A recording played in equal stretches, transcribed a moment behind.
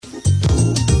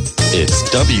It's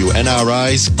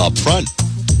WNRI's Upfront.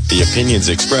 The opinions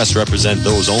expressed represent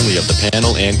those only of the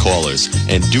panel and callers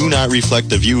and do not reflect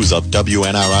the views of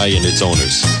WNRI and its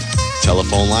owners.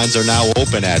 Telephone lines are now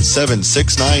open at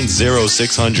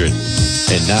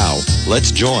 769-0600. And now, let's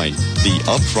join the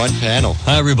Upfront panel.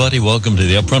 Hi, everybody. Welcome to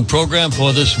the Upfront program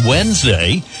for this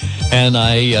Wednesday. And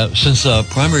since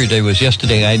primary day was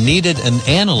yesterday, I needed an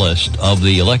analyst of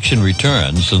the election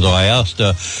returns. So I asked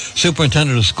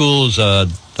Superintendent of Schools,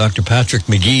 Dr. Patrick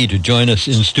McGee, to join us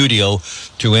in studio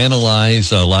to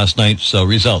analyze last night's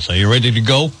results. Are you ready to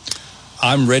go?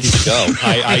 I'm ready to go.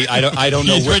 I don't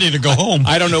know. He's ready to go home.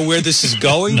 I don't know where this is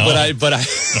going, no. but I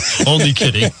only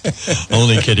kidding.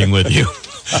 Only kidding with you.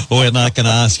 We're not going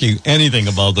to ask you anything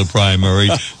about the primary.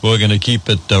 We're going to keep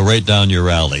it right down your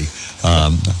alley.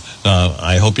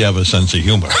 I hope you have a sense of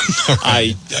humor.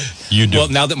 Right. You do. Well,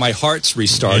 now that my heart's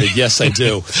restarted, yes, I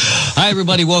do. Hi,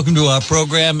 everybody. Welcome to our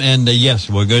program. And yes,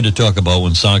 we're going to talk about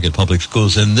Woonsocket Public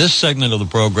Schools. In this segment of the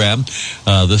program,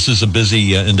 this is a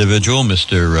busy individual,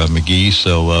 Mr. McGee.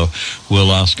 So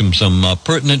we'll ask him some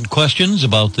pertinent questions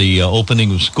about the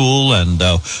opening of school and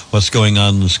what's going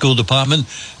on in the school department.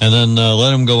 And then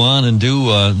let him go on and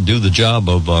do the job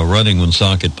of running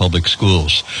Woonsocket Public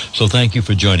Schools. So thank you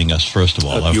for joining us, first of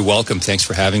all. You're welcome. Thanks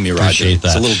for having me, Roger. Appreciate that.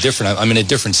 It's a little different. I'm in a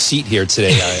different seat here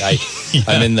today. Yeah.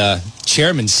 I'm in the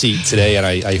chairman's seat today, and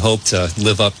I hope to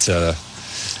live up to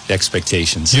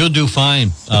expectations. You'll do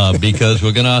fine because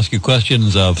we're going to ask you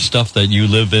questions of stuff that you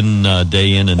live in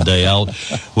day in and day out.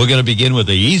 We're going to begin with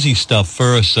the easy stuff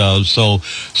first. So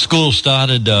school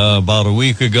started about a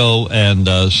week ago, and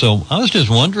so I was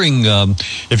just wondering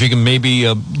if you can maybe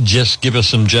just give us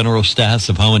some general stats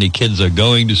of how many kids are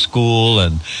going to school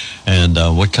and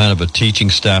what kind of a teaching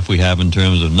staff we have in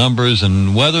terms of numbers,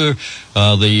 and whether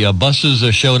the buses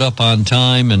are showed up on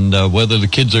time, and whether the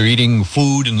kids are eating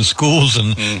food in the schools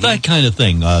and that kind of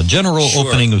thing. General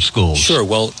opening of schools. Sure.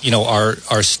 Well,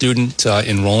 our student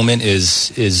enrollment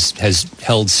has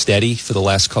held steady for the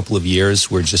last couple of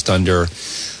years. We're just under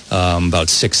about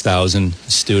 6,000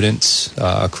 students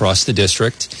across the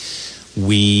district.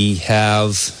 We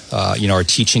have, our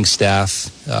teaching staff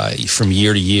from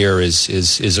year to year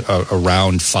is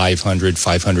around 500,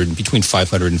 between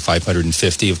 500 and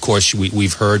 550. Of course,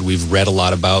 we've read a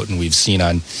lot about, and we've seen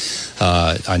on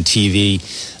TV,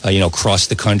 across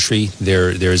the country,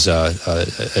 there's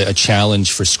a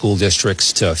challenge for school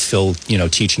districts to fill,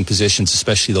 teaching positions,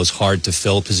 especially those hard to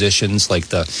fill positions like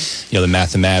the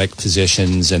mathematic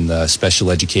positions and the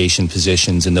special education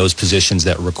positions and those positions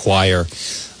that require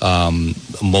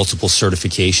multiple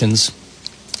certifications.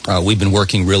 We've been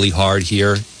working really hard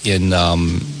here in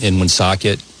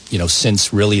Woonsocket,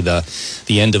 since really the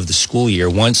end of the school year.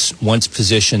 Once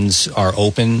positions are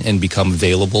open and become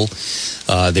available,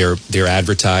 they're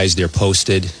advertised, they're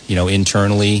posted,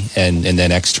 internally and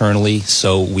then externally.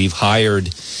 So we've hired,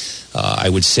 I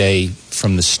would say,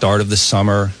 from the start of the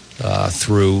summer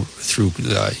through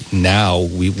now,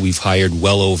 we've hired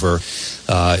well over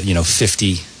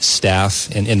 50 staff,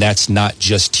 and that's not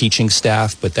just teaching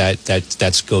staff, but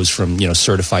that goes from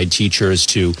certified teachers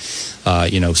to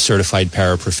certified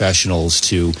paraprofessionals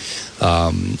to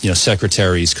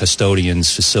secretaries,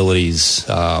 custodians, facilities,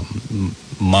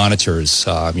 monitors,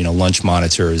 lunch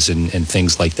monitors and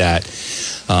things like that.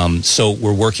 So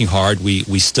we're working hard.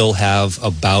 We still have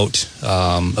about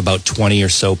 20 or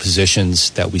so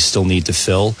positions that we still need to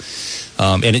fill.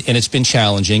 And it's been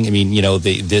challenging. I mean,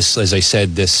 as I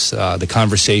said, the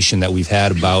conversation that we've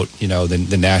had about,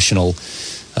 the national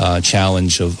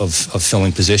challenge of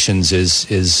filling positions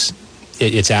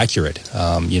it's accurate.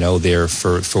 There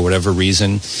for whatever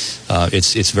reason,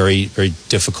 it's very, very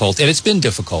difficult, and it's been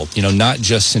difficult. Not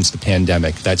just since the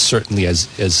pandemic. That certainly has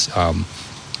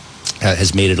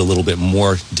made it a little bit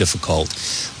more difficult.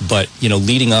 But,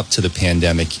 leading up to the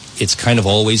pandemic, it's kind of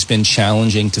always been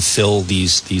challenging to fill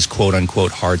these quote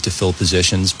unquote hard to fill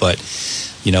positions. But,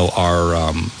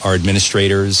 our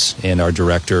administrators and our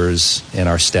directors and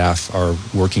our staff are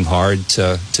working hard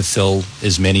to fill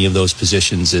as many of those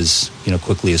positions as,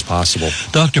 quickly as possible.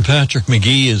 Dr. Patrick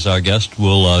McGee is our guest.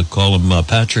 We'll call him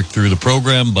Patrick through the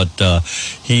program, but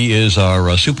he is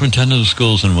our superintendent of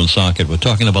schools in Woonsocket. We're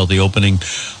talking about the opening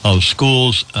of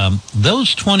schools.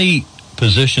 Those 20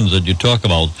 positions that you talk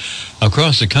about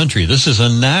across the country, this is a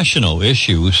national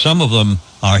issue. Some of them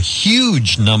are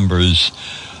huge numbers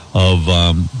of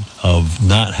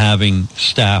not having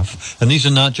staff, and these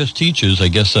are not just teachers. I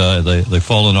guess they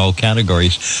fall in all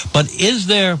categories. But is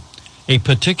there a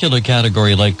particular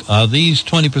category, like are these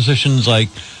 20 positions like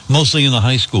mostly in the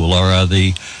high school, or are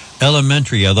the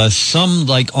elementary? Are there some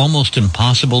like almost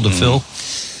impossible to fill?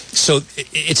 So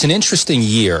it's an interesting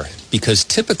year because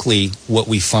typically what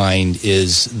we find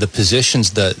is the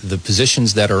positions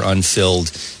that are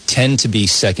unfilled tend to be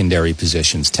secondary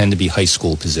positions, tend to be high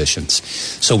school positions.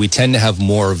 So we tend to have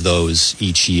more of those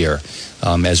each year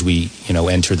as we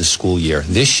enter the school year.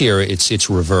 This year it's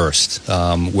reversed.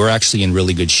 We're actually in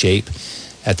really good shape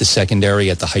at the secondary,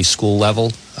 at the high school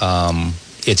level.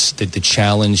 It's the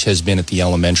challenge has been at the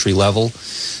elementary level,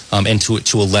 and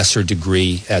to a lesser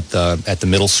degree at the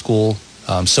middle school.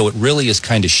 So it really is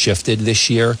kind of shifted this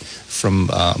year from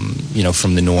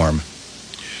the norm.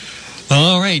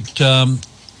 All right,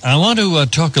 I want to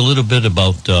talk a little bit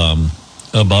about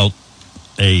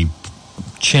a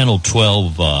Channel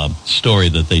 12 story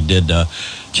that they did.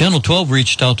 Channel 12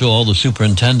 reached out to all the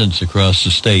superintendents across the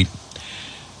state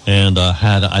and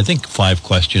had, I think, 5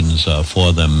 questions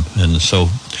for them. And so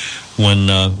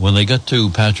when they got to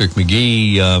Patrick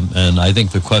McGee, and I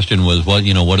think the question was, what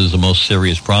is the most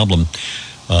serious problem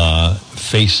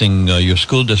facing your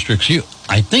school districts?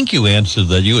 I think you answered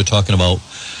that. You were talking about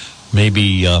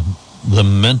maybe the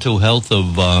mental health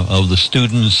of the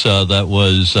students that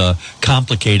was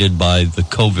complicated by the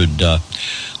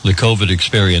COVID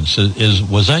experience.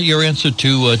 Was that your answer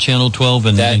to Channel 12?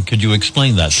 And could you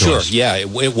explain that to us? Sure. Yeah,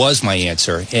 it was my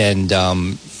answer. And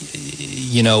I've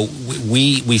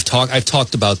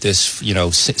talked about this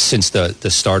since the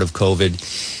start of COVID.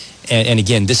 And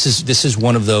again, this is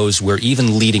one of those where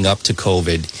even leading up to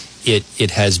COVID,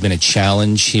 it has been a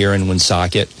challenge here in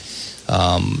Woonsocket.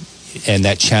 And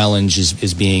that challenge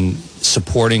is being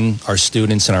supporting our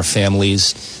students and our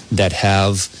families that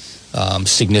have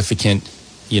significant,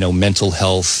 mental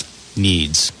health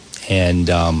needs. And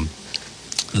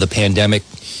the pandemic,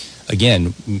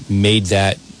 again, made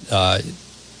that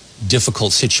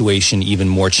difficult situation even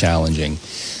more challenging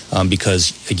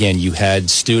because, again, you had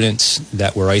students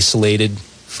that were isolated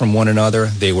from one another.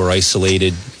 They were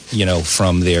isolated,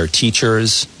 from their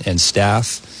teachers and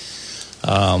staff.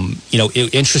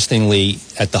 Interestingly,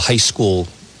 at the high school,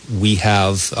 we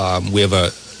have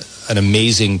an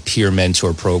amazing peer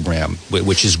mentor program,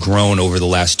 which has grown over the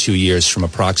last 2 years from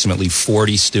approximately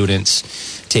 40 students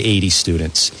to 80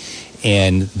 students.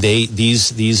 And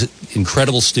these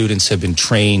incredible students have been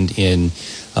trained in,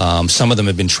 some of them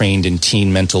have been trained in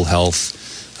teen mental health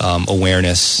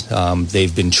awareness.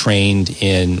 They've been trained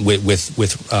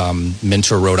with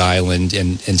Mentor Rhode Island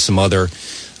and some other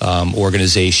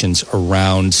organizations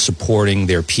around supporting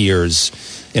their peers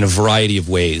in a variety of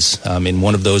ways. And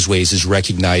one of those ways is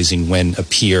recognizing when a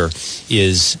peer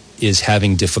is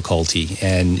having difficulty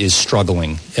and is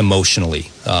struggling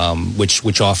emotionally,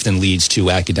 which often leads to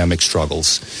academic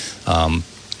struggles.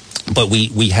 But we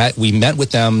met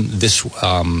with them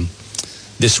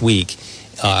this week.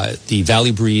 The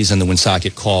Valley Breeze and the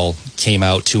Woonsocket Call came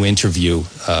out to interview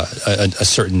a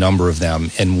certain number of them,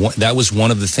 and that was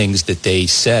one of the things that they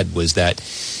said was that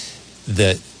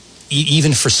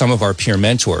even for some of our peer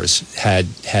mentors had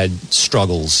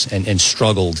struggles and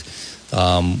struggled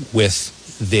with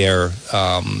their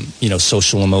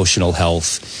social emotional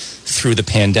health through the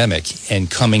pandemic. And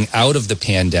coming out of the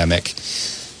pandemic,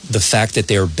 the fact that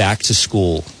they're back to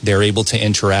school, they're able to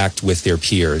interact with their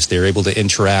peers, they're able to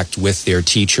interact with their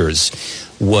teachers,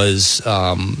 was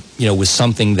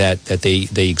something that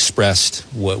they expressed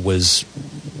what was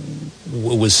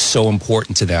so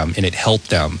important to them, and it helped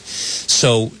them.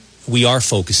 So we are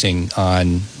focusing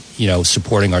on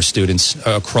supporting our students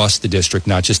across the district,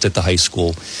 not just at the high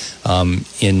school,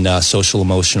 in social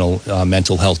emotional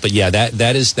mental health. But yeah,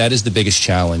 that is the biggest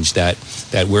challenge that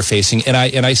we're facing, and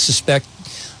I suspect.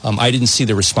 I didn't see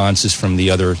the responses from the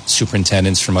other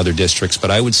superintendents from other districts, but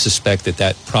I would suspect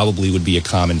that probably would be a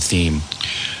common theme.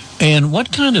 And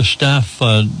what kind of staff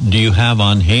do you have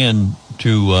on hand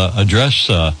to address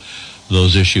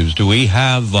those issues? Do we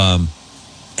have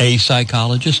a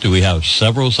psychologist? Do we have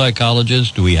several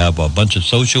psychologists? Do we have a bunch of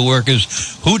social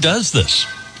workers? Who does this?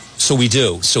 So we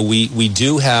do. So we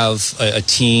do have a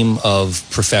team of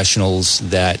professionals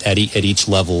that at each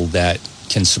level that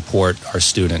can support our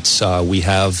students. We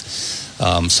have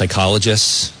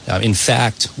psychologists. In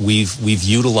fact, we've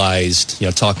utilized,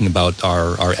 talking about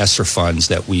our ESSER funds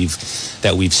that we've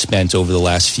spent over the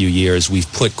last few years.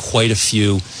 We've put quite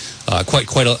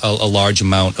a large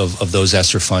amount of those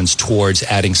ESSER funds towards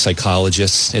adding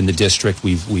psychologists in the district.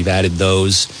 We've added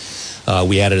those.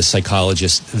 We added a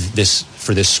psychologist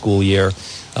for this school year.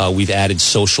 We've added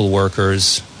social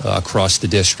workers across the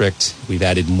district. We've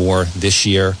added more this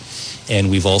year.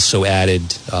 And we've also added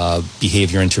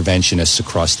behavior interventionists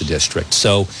across the district.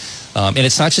 So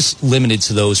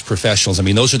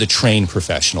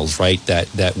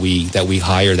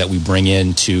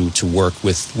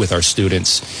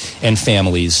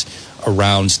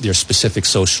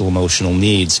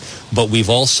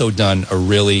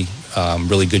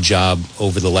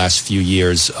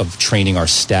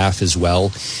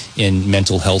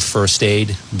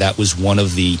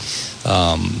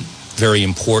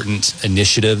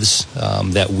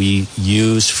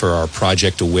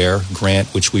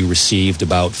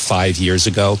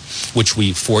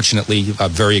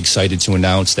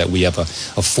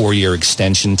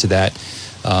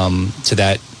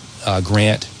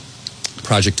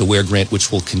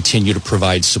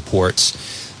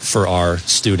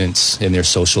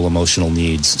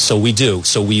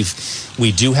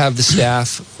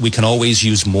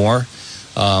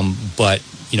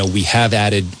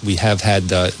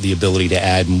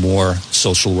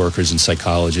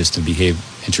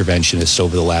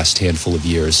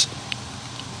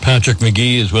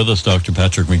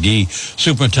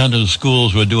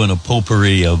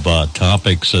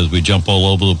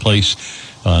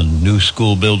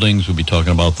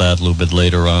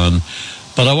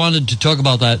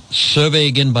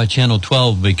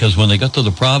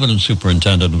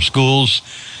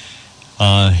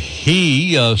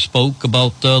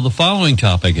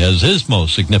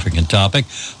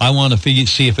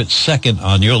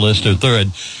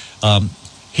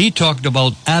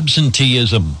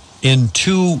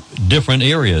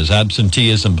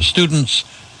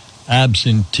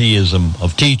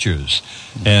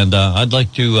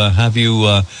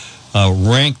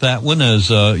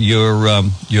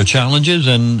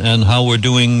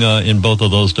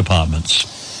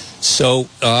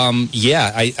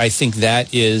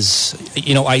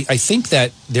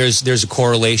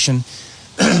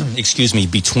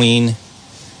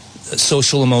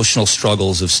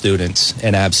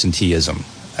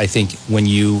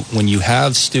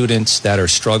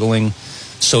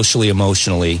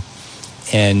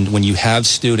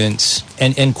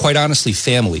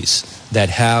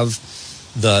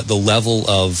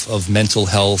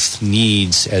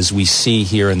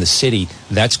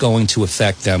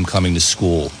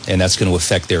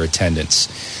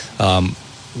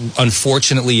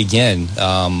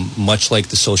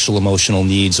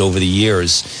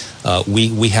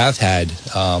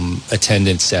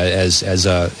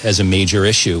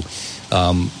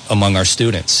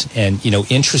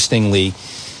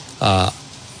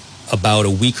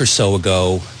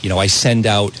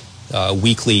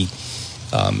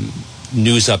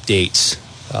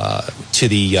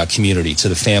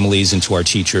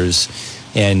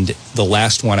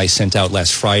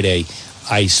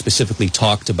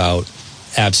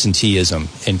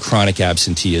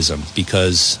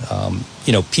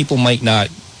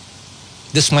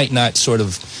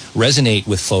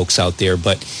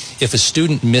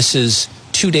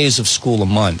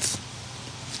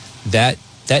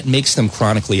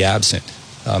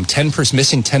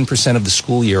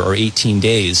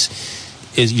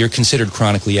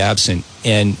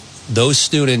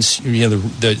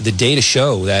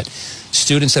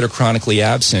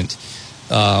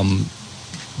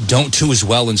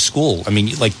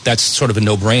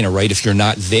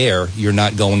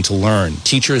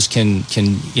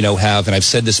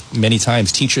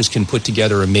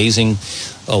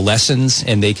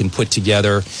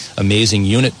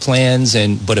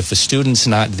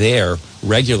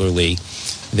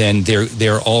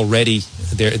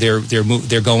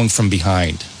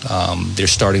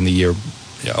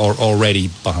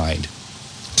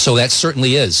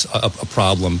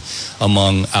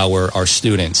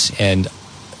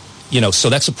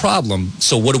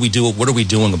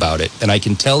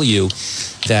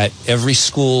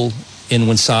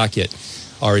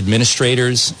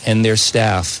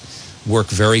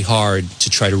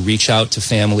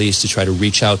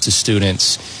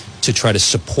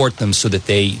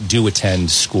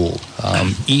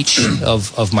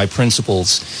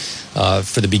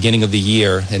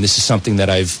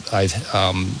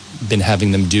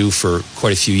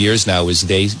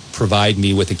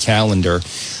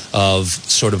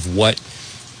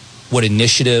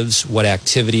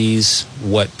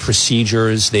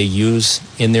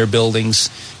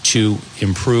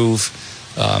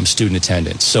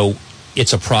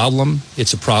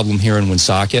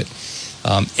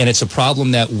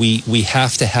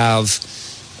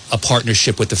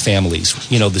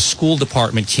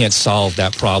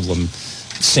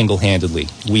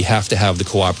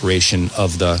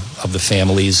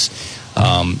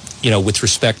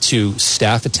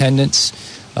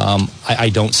I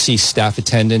don't see staff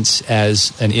attendance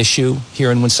as an issue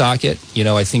here in Woonsocket.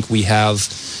 I think we have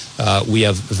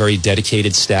very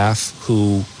dedicated staff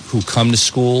who come to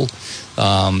school.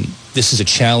 This is a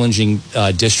challenging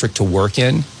district to work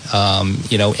in.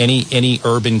 Any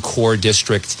urban core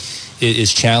district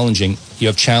is challenging. You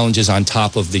have challenges on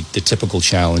top of the typical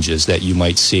challenges that you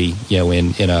might see,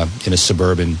 in a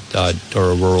suburban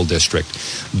or a rural district.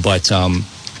 But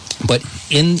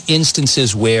in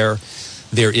instances where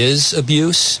there is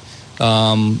abuse,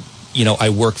 I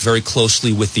work very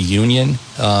closely with the union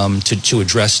to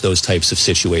address those types of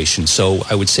situations. So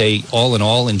I would say, all in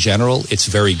all, in general, it's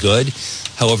very good.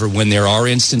 However, when there are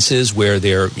instances where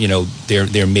there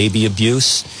may be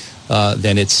abuse,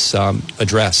 then it's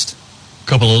addressed. A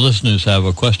couple of listeners have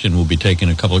a question. We'll be taking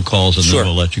a couple of calls, and Sure.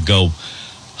 then we'll let you go.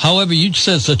 However, you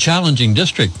said it's a challenging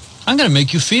district. I'm going to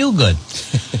make you feel good.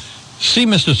 See,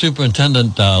 Mr.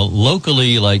 Superintendent,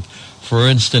 locally, like, for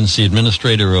instance, the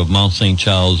administrator of Mount St.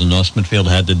 Charles and North Smithfield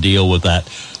had to deal with that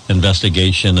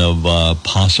investigation of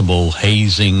possible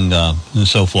hazing and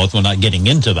so forth. We're not getting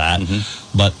into that,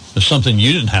 but it's something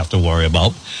you didn't have to worry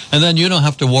about. And then you don't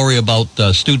have to worry about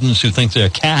students who think they're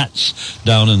cats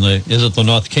down in the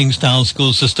North Kingstown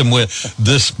school system, where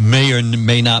this may or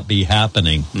may not be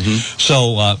happening.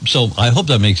 So I hope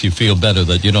that makes you feel better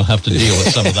that you don't have to deal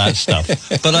with some of that stuff.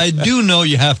 But I do know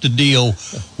you have to deal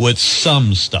with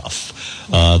some stuff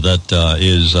that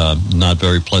is not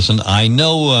very pleasant. I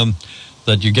know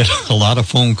that you get a lot of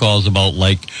phone calls about,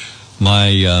 like,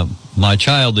 my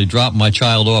child, they dropped my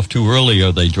child off too early,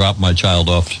 or they dropped my child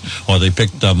off, or they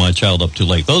picked my child up too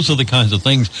late. Those are the kinds of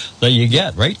things that you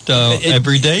get, right,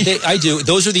 every day? I do.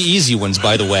 Those are the easy ones,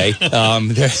 by the way.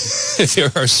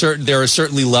 There are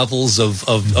certainly levels of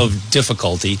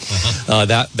difficulty.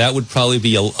 That would probably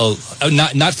be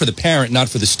not for the parent, not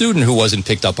for the student who wasn't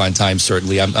picked up on time.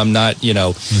 Certainly, I'm not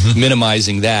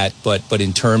minimizing that, but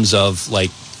in terms of,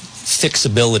 like,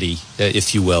 fixability,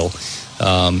 if you will.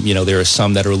 There are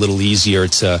some that are a little easier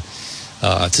to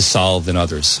solve than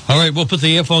others. All right, we'll put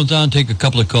the earphones on, take a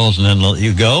couple of calls, and then let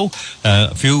you go.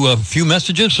 A few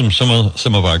messages from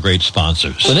some of our great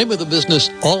sponsors. The name of the business,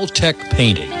 All Tech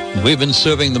Painting. We've been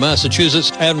serving the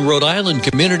Massachusetts and Rhode Island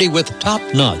community with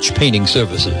top-notch painting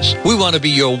services. We want to be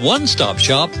your one-stop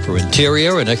shop for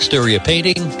interior and exterior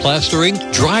painting, plastering,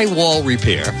 drywall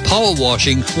repair, power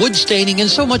washing, wood staining, and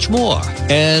so much more.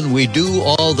 And we do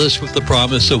all this with the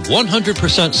promise of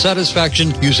 100%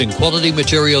 satisfaction using quality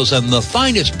materials and the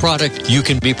finest product you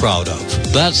can be proud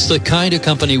of. That's the kind of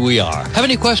company we are. Have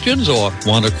any questions or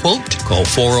want a quote? Call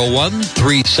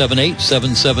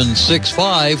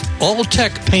 401-378-7765. All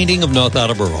Tech Painting of North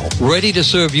Attleboro. Ready to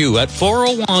serve you at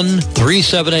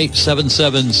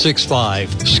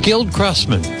 401-378-7765. Skilled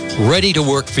craftsmen, ready to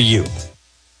work for you.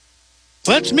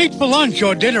 Let's meet for lunch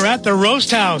or dinner at the Roast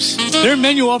House. Their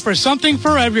menu offers something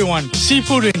for everyone.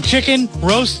 Seafood and chicken,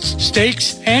 roasts,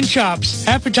 steaks, and chops,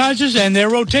 appetizers, and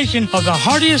their rotation of the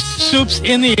heartiest soups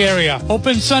in the area.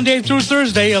 Open Sunday through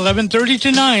Thursday, 11:30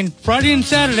 to 9. Friday and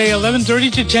Saturday, 11:30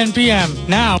 to 10 p.m.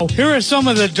 Now, here are some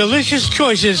of the delicious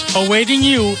choices awaiting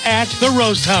you at the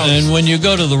Roast House. And when you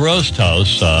go to the Roast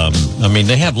House,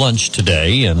 they have lunch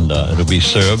today, and it'll be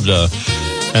served.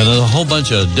 And there's a whole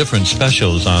bunch of different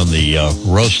specials on the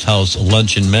Roast House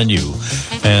luncheon menu.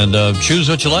 And choose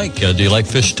what you like. Do you like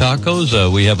fish tacos?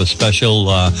 We have a special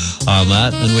on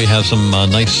that. And we have some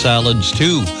nice salads,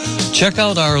 too. Check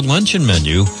out our luncheon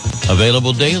menu,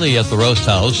 available daily at the Roast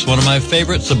House. One of my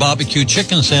favorites, the barbecue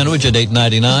chicken sandwich at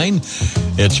 $8.99.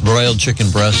 It's broiled chicken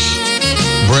breasts,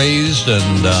 braised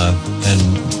and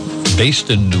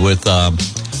basted with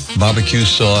barbecue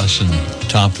sauce and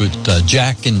topped with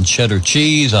jack and cheddar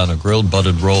cheese on a grilled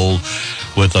buttered roll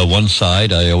with one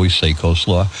side, I always say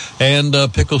coleslaw, and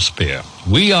pickle spear.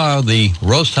 We are the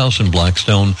Roast House in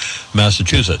Blackstone,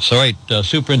 Massachusetts. All right,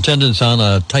 Superintendent's on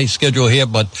a tight schedule here,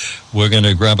 but we're going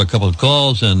to grab a couple of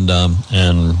calls and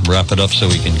wrap it up so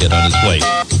he can get on his way.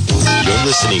 You're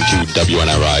listening to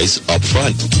WNRI's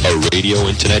Upfront, a radio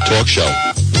internet talk show.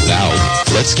 Now,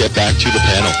 let's get back to the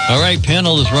panel. All right,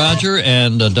 panel is Roger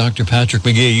and Dr. Patrick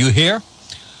McGee. You here?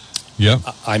 Yeah.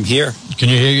 I'm here. Can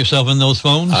you hear yourself in those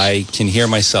phones? I can hear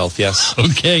myself, yes.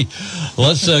 Okay.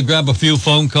 Let's grab a few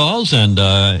phone calls and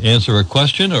answer a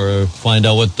question or find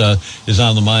out what is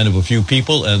on the mind of a few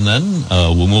people, and then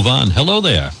we'll move on. Hello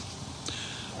there.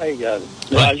 Hi,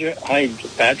 Roger. Hi,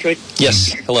 Patrick.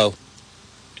 Yes, hello.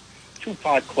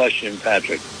 Two-part question,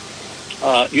 Patrick.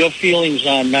 Your feelings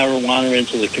on marijuana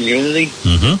into the community,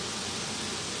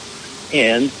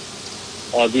 and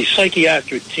the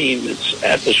psychiatric team that's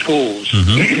at the schools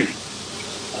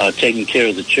taking care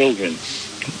of the children.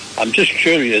 I'm just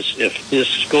curious if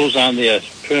this goes on their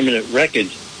permanent record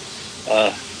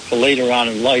for later on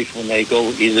in life when they go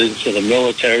either into the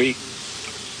military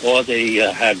or they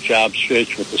have job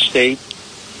search with the state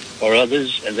or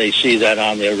others, and they see that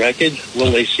on their record. Will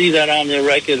they see that on their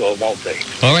record or won't they?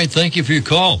 All right, thank you for your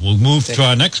call. We'll move to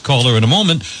our next caller in a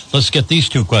moment. Let's get these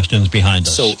two questions behind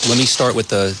us. So let me start with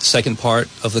the second part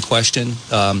of the question.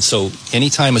 So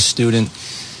anytime a student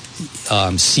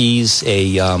sees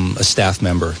a staff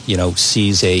member,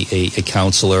 sees a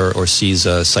counselor or sees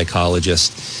a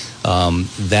psychologist,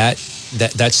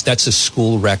 that's a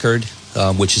school record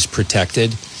which is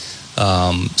protected.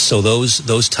 So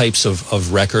those types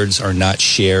of records are not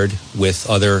shared with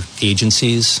other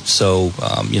agencies. So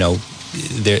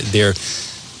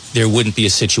there wouldn't be a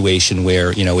situation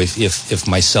where if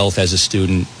myself as a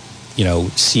student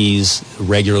sees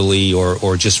regularly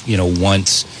or just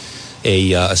once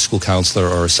a school counselor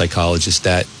or a psychologist,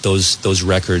 that those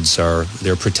records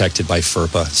they're protected by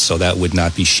FERPA, so that would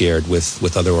not be shared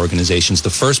with other organizations. The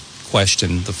first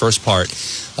part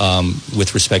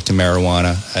with respect to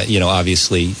marijuana,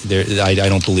 obviously I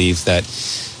don't believe that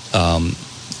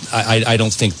I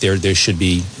don't think there should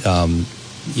be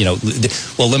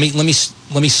well, let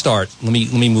me start. Let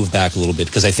me move back a little bit,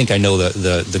 because I think I know where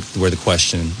the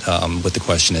question what the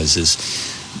question is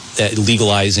that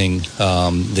legalizing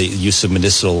the use of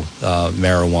medicinal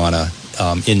marijuana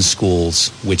in schools,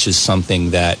 which is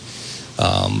something that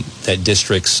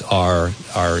districts are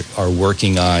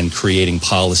working on creating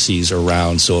policies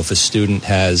around. So if a student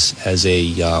has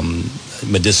a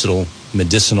medicinal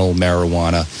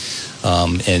marijuana,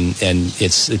 and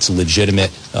it's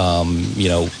legitimate,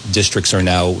 districts are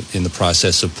now in the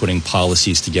process of putting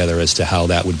policies together as to how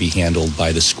that would be handled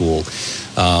by the school.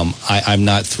 I'm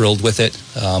not thrilled with it.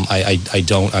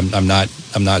 I'm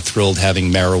not thrilled having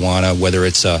marijuana, whether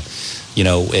it's an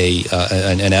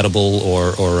edible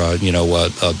or a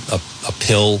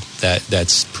pill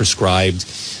that's prescribed,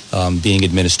 being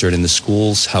administered in the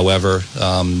schools. However,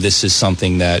 this is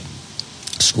something that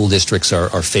school districts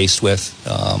are faced with,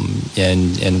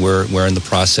 and we're in the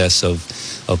process of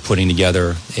putting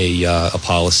together a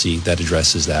policy that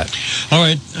addresses that. All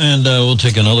right, and we'll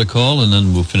take another call, and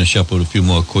then we'll finish up with a few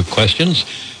more quick questions.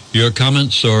 Your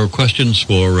comments or questions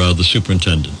for the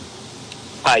superintendent?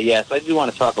 Hi, yes, I do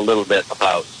want to talk a little bit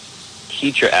about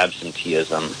teacher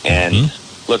absenteeism. And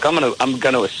look, I'm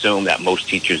gonna assume that most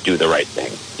teachers do the right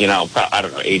thing. I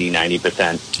don't know, 80,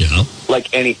 90%. Yeah.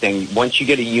 Like anything, once you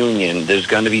get a union, there's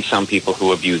going to be some people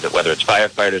who abuse it, whether it's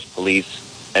firefighters, police,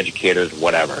 educators,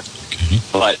 whatever. Okay.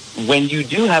 But when you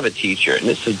do have a teacher, and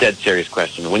this is a dead serious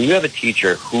question, when you have a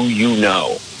teacher who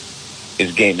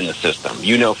is gaming the system,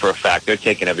 for a fact they're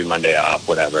taking every Monday off,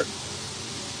 whatever,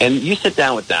 and you sit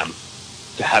down with them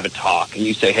to have a talk, and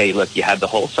you say, hey, look, you had the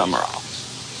whole summer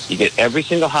off. You get every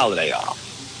single holiday off.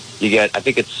 You get, I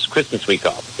think it's Christmas week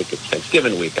off. I think it's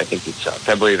Thanksgiving week. I think it's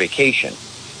February vacation.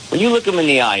 When you look them in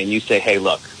the eye and you say, hey,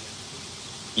 look,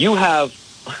 you have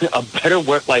a better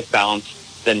work-life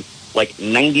balance than like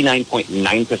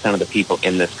 99.9% of the people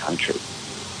in this country.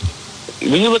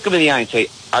 When you look them in the eye and say,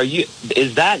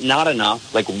 is that not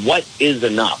enough? Like, what is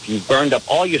enough? You've burned up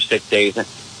all your sick days.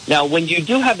 Now, when you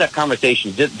do have that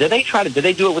conversation, did they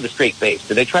do it with a straight face?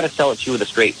 Did they try to sell it to you with a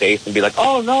straight face and be like,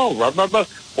 oh, no, rah, rah, rah?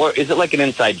 Or is it like an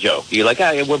inside joke? You're like,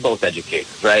 yeah, we're both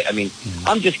educators, right? I mean,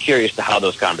 I'm just curious to how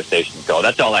those conversations go.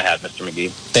 That's all I have, Mr. McGee.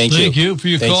 Thank you for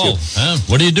your call.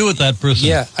 What do you do with that person?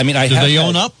 Yeah, I mean, do they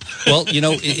own up? Well,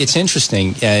 it's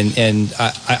interesting, and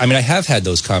I mean, I have had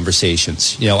those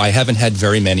conversations. I haven't had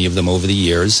very many of them over the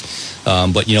years,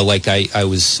 but like I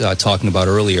was talking about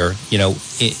earlier,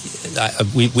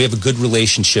 we have a good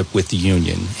relationship with the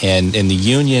union, and the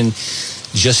union,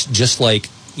 just like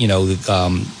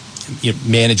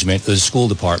management, the school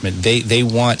department, they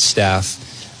want staff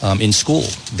in school.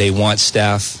 They want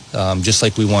staff, just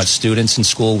like we want students in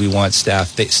school, we want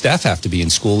staff. Staff have to be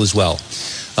in school as well.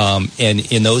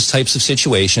 And in those types of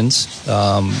situations,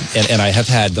 and I have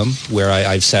had them, where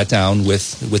I've sat down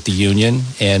with the union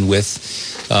and with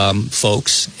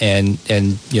folks and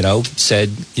said,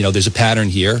 there's a pattern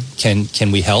here.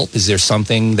 Can we help? Is there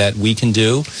something that we can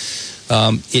do?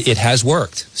 It has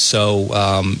worked. So,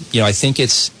 I think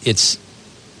it's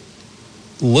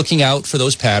looking out for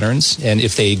those patterns, and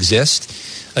if they exist,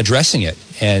 addressing it,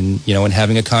 and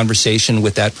having a conversation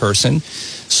with that person,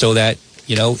 so that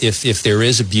if there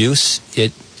is abuse,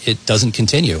 it doesn't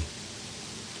continue.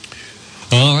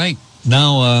 All right.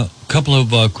 Now, a couple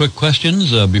of quick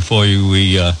questions before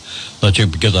we let you,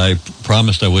 because I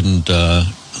promised I wouldn't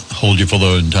hold you for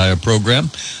the entire program.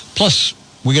 Plus,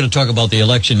 we're going to talk about the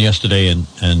election yesterday,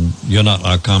 and you're not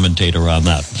our commentator on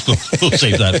that. We'll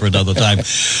save that for another time.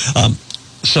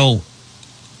 So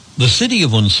the city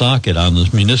of Woonsocket on the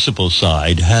municipal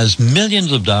side has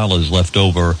millions of dollars left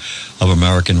over of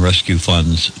American Rescue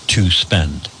funds to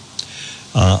spend.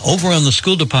 Over on the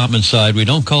school department side, we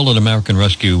don't call it American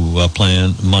Rescue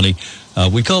Plan money.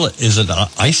 We call it, is it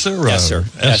ISER? ESSER.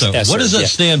 What does that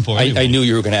stand for? I knew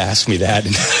you were going to ask me that.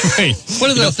 Right. What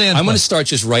does that stand for? I'm going to start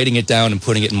just writing it down and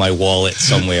putting it in my wallet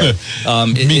somewhere.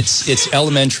 It's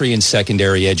elementary and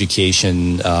secondary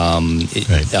education. Money.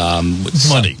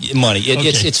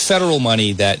 It's federal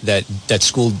money that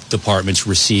school departments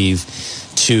receive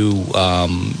to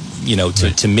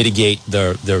to mitigate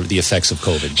the effects of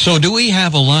COVID. So do we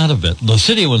have a lot of it? The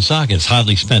city of Woonsocket has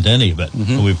hardly spent any of it.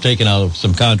 Mm-hmm. We've taken out of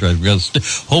some contracts. We've got a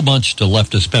whole bunch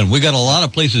left to spend. We've got a lot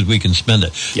of places we can spend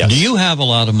it. Yes. Do you have a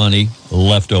lot of money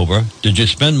left over? Did you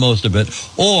spend most of it?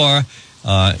 Or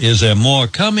is there more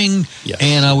coming? Yes.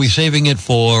 And are we saving it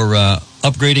for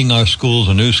upgrading our schools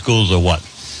or new schools or what?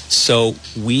 So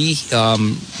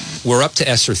we're up to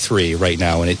ESSER 3 right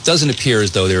now, and it doesn't appear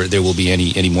as though there will be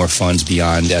any more funds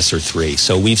beyond ESSER 3.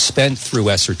 So we've spent through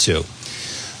ESSER 2.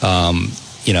 And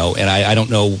I don't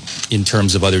know in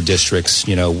terms of other districts,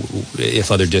 if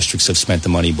other districts have spent the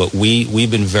money, but we've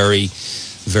been very,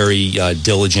 very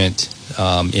diligent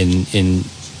in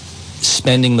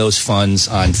spending those funds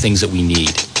on things that we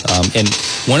need. And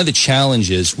one of the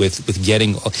challenges with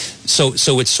getting, so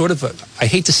it's sort of, I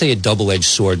hate to say a double-edged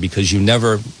sword, because you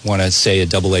never want to say a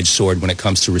double-edged sword when it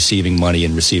comes to receiving money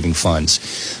and receiving funds.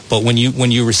 But when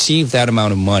you receive that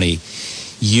amount of money,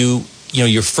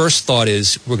 your first thought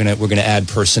is we're gonna add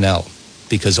personnel,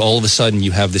 because all of a sudden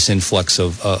you have this influx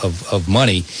of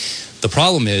money. The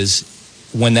problem is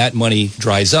when that money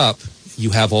dries up,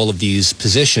 you have all of these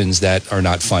positions that are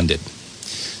not funded.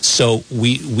 So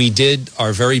we did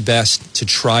our very best to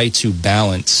try to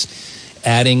balance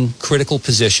adding critical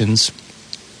positions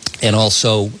and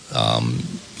also,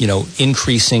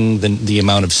 increasing the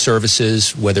amount of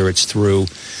services, whether it's through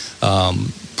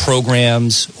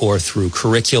programs or through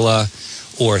curricula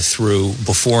or through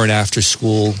before and after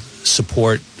school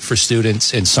support for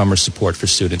students and summer support for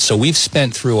students. So we've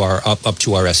spent through our up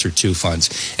to our ESSER 2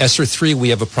 funds. ESSER 3, we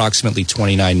have approximately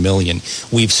 $29 million.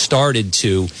 We've started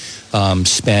to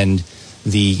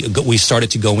we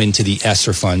started to go into the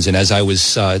ESSER funds. And as I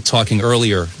was talking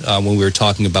earlier, when we were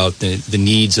talking about the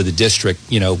needs of the district,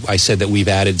 I said that we've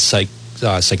added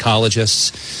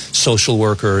psychologists, social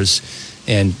workers,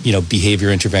 and behavior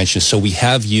interventionists. So we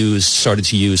have started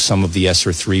to use some of the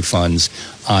ESSER 3 funds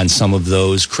on some of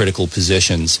those critical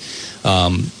positions.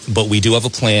 But we do have a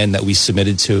plan that we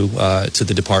submitted to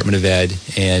the Department of Ed,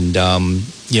 and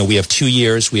we have 2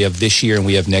 years. We have this year and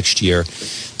we have next year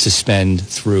to spend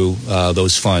through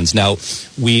those funds. Now,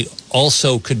 we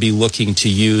also could be looking to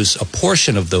use a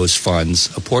portion of those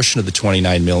funds, a portion of the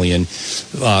 $29 million,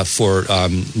 for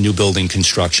new building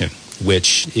construction,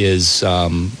 which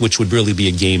would really be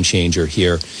a game changer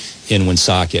here in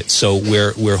Woonsocket. So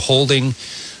we're holding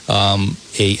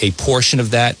a portion of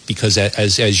that, because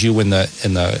as you and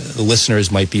the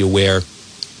listeners might be aware,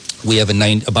 we have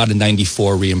about a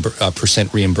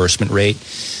 94% reimbursement rate.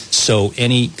 So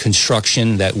any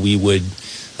construction that we would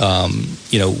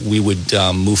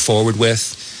move forward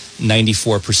with,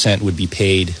 94% would be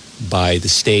paid by the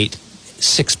state.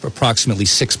 Approximately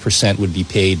 6% would be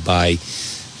paid by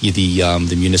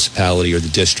the municipality or the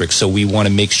district. So we want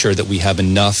to make sure that we have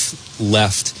enough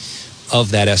left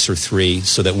of that ESSER 3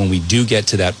 so that when we do get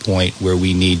to that point where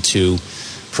we need to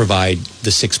provide the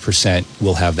 6%,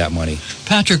 we'll have that money.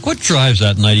 Patrick, what drives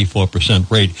that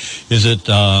 94% rate? Is it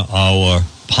our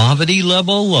poverty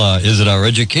level? Is it our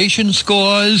education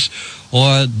scores?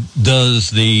 Or does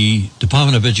the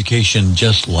Department of Education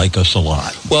just like us a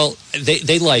lot? Well,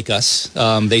 they like us,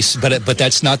 but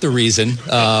that's not the reason.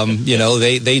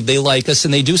 They like us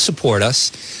and they do support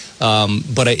us,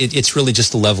 but it's really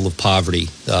just the level of poverty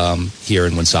here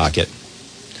in Woonsocket.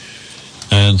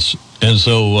 And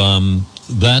so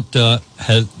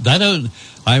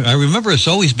I remember it's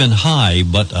always been high,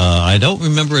 but I don't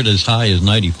remember it as high as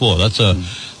 94.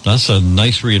 That's a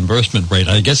nice reimbursement rate.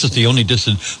 I guess it's the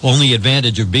only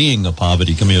advantage of being a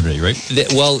poverty community, right?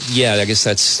 I guess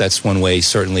that's one way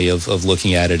certainly of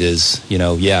looking at it is, we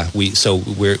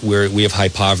have high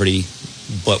poverty,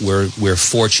 but we're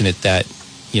fortunate that,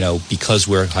 because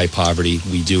we're high poverty,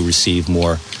 we do receive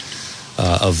more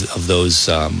of those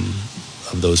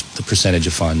the percentage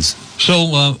of funds.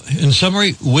 So, in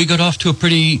summary, we got off to a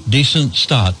pretty decent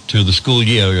start to the school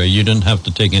year. You didn't have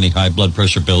to take any high blood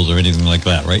pressure pills or anything like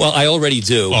that, right? Well, I already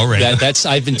do. That's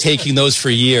I've been taking those for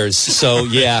years. So,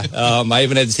 yeah, I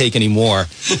haven't had to take any more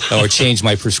or change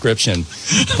my prescription.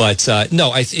 But,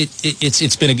 no,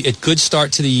 it's been a good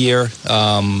start to the year.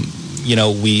 Our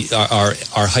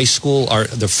high school,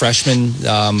 the freshmen,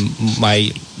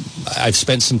 I've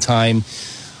spent some time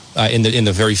in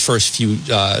the very first few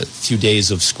days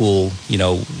of school,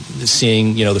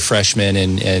 seeing the freshmen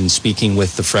and speaking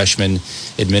with the freshman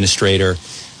administrator,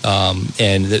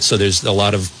 so there's a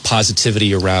lot of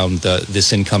positivity around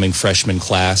this incoming freshman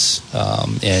class,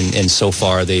 and so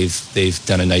far they've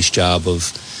done a nice job of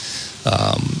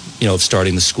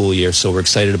starting the school year. So we're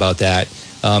excited about that.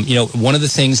 One of the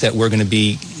things that we're going to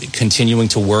be continuing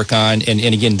to work on,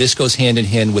 and again, this goes hand in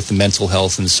hand with the mental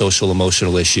health and the social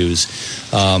emotional issues,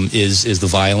 is the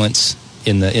violence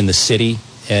in the city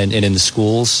and in the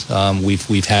schools.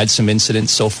 We've had some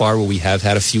incidents so far where we have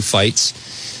had a few fights.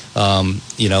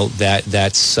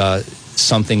 That's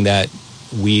something that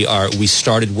we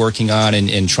started working on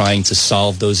and trying to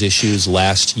solve those issues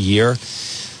last year.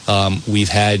 We've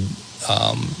had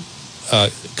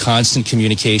constant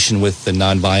communication with the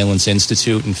Nonviolence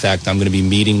Institute. In fact, I'm going to be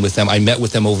meeting with them. I met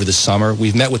with them over the summer.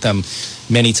 We've met with them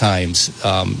many times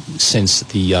since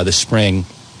the spring,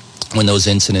 when those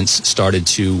incidents started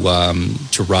to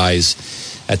rise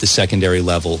at the secondary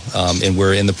level. And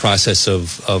we're in the process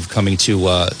of coming to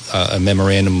a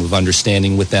memorandum of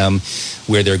understanding with them,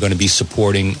 where they're going to be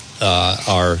supporting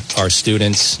our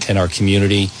students and our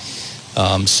community.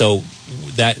 So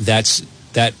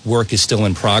that work is still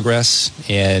in progress,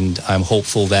 and I'm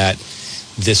hopeful that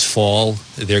this fall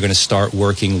they're going to start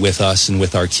working with us and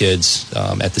with our kids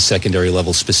at the secondary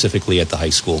level, specifically at the high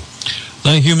school.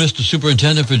 Thank you, Mr.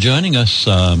 Superintendent, for joining us.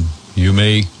 You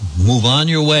may move on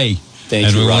your way. Thank you,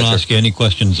 Roger. And we won't ask you any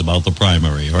questions about the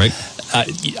primary, all right?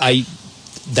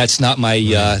 That's not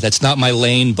my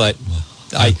lane, but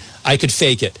I could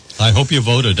fake it. I hope you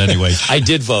voted anyway. I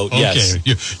did vote, yes.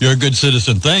 Okay, you're a good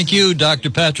citizen. Thank you, Dr.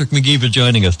 Patrick McGee, for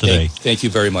joining us today. Thank you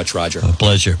very much, Roger. A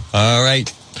pleasure. All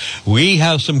right. We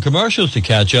have some commercials to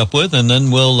catch up with, and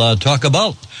then we'll talk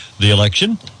about the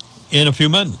election in a few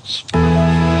minutes.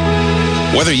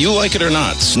 Whether you like it or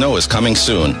not, snow is coming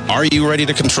soon. Are you ready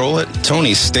to control it?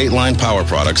 Tony's State Line Power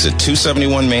Products at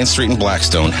 271 Main Street in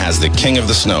Blackstone has the king of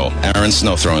the snow, Aaron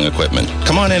Snow Throwing Equipment.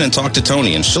 Come on in and talk to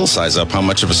Tony, and she'll size up how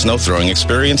much of a snow throwing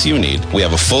experience you need. We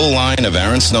have a full line of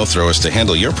Aaron Snow Throwers to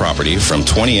handle your property from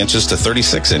 20 inches to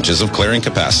 36 inches of clearing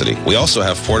capacity. We also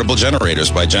have portable generators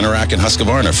by Generac and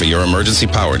Husqvarna for your emergency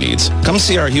power needs. Come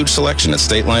see our huge selection at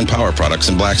State Line Power Products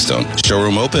in Blackstone.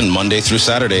 Showroom open Monday through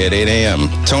Saturday at 8 a.m.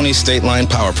 Tony's State Line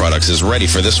Power Products is ready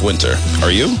for this winter. Are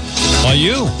you? Are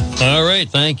you? All right,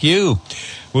 thank you.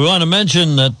 We want to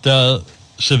mention that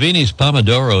Savini's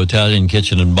Pomodoro Italian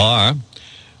Kitchen and Bar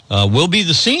will be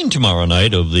the scene tomorrow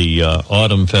night of the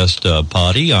Autumn Fest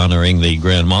party honoring the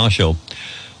Grand Marshal.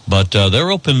 But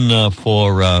they're open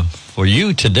for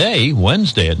you today,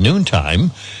 Wednesday at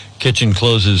noontime. Kitchen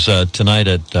closes tonight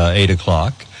at 8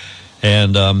 o'clock.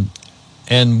 And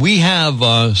we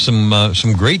have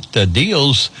some great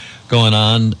deals going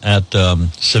on at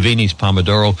Savini's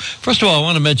Pomodoro. First of all, I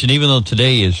want to mention, even though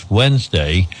today is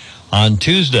Wednesday, on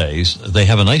Tuesdays, they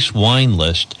have a nice wine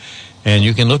list. And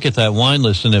you can look at that wine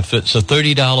list, and if it's a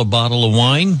 $30 bottle of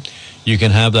wine, you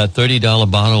can have that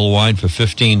 $30 bottle of wine for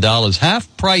 $15.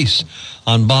 Half price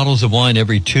on bottles of wine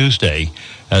every Tuesday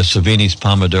at Savini's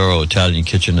Pomodoro Italian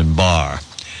Kitchen and Bar.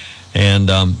 And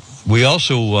we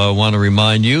also want to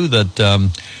remind you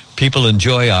that people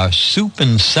enjoy our soup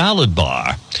and salad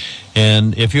bar.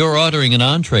 And if you're ordering an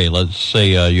entree, let's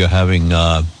say you're having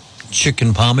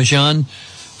chicken parmesan,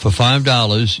 for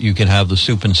 $5, you can have the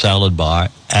soup and salad bar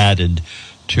added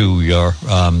to your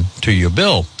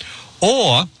bill.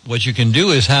 Or what you can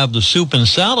do is have the soup and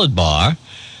salad bar,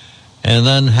 and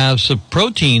then have some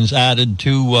proteins added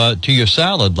to your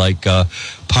salad, like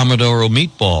Pomodoro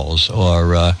meatballs,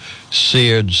 or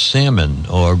seared salmon,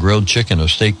 or grilled chicken, or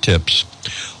steak tips,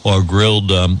 or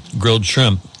grilled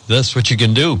shrimp. That's what you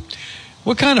can do.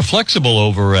 We're kind of flexible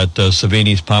over at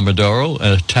Savini's Pomodoro,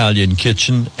 an Italian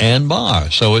Kitchen and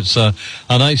Bar. So it's a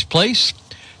nice place.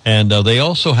 And they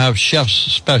also have chef's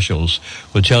specials.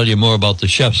 We'll tell you more about the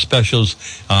chef's specials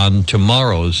on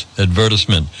tomorrow's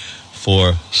advertisement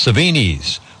for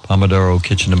Savini's Pomodoro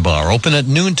Kitchen and Bar. Open at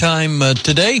noontime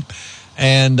today.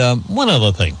 And one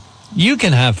other thing. You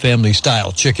can have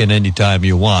family-style chicken anytime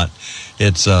you want.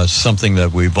 It's something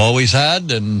that we've always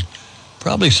had, and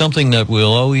Probably something that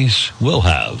we'll always will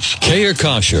have. Kayer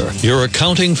Kosher, your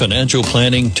accounting, financial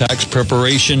planning, tax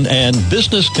preparation, and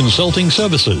business consulting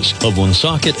services of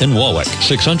Woonsocket and Warwick.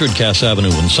 600 Cass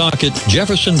Avenue, Woonsocket,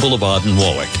 Jefferson Boulevard in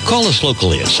Warwick. Call us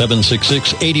locally at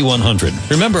 766-8100.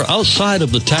 Remember, outside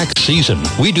of the tax season,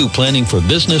 we do planning for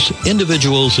business,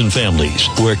 individuals, and families.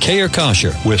 We're Kayer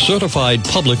Kosher. We're certified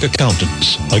public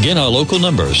accountants. Again, our local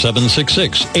number,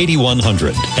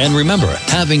 766-8100. And remember,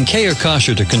 having Kayer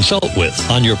Kosher to consult with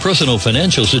on your personal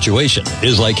financial situation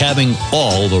is like having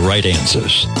all the right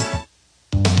answers.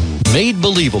 Made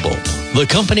Believable, the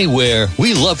company where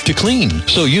we love to clean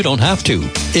so you don't have to,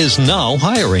 is now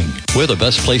hiring. We're the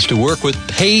best place to work with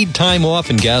paid time off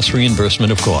and gas reimbursement,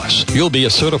 of course. You'll be a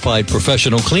certified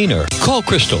professional cleaner. Call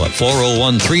Crystal at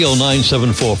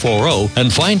 401-309-7440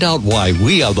 and find out why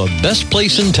we are the best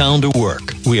place in town to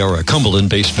work. We are a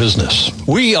Cumberland-based business.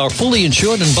 We are fully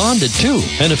insured and bonded, too.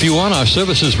 And if you want our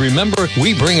services, remember,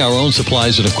 we bring our own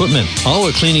supplies and equipment.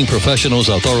 Our cleaning professionals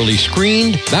are thoroughly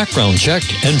screened, background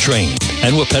checked, and trained.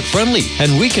 And we're pet-friendly,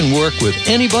 and we can work with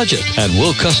any budget, and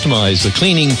we'll customize the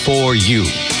cleaning for you.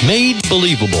 Made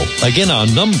Believable. Again, our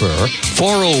number,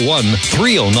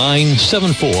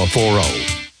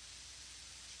 401-309-7440.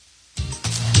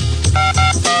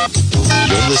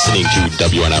 You're listening to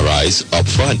WNRI's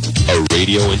Upfront, a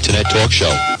radio internet talk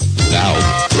show. Now,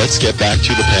 let's get back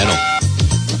to the panel.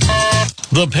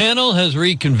 The panel has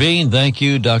reconvened. Thank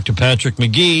you, Dr. Patrick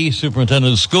McGee,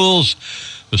 Superintendent of Schools,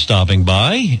 for stopping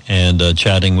by and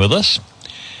chatting with us.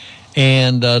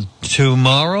 And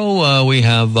tomorrow we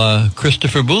have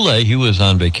Christopher Boulay. He was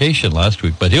on vacation last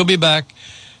week, but he'll be back,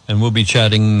 and we'll be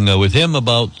chatting with him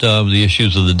about the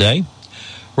issues of the day.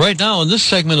 Right now, in this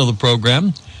segment of the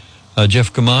program,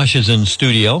 Jeff Gamache is in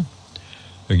studio.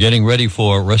 We're getting ready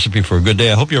for a recipe for a good day.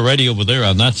 I hope you're ready over there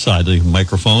on that side of the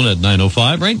microphone at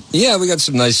 9:05, right? Yeah, we got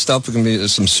some nice stuff. We're going to be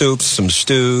some soups, some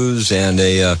stews, and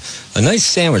a nice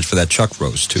sandwich for that chuck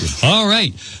roast, too. All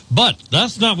right. But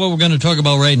that's not what we're going to talk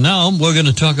about right now. We're going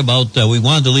to talk about, we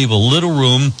wanted to leave a little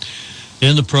room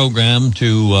in the program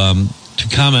to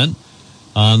comment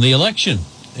on the election.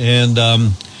 And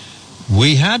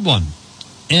we had one.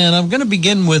 And I'm going to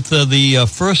begin with the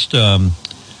first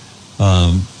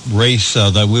race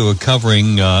that we were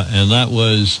covering, and that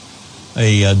was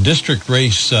a district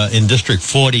race in District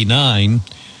 49,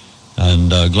 and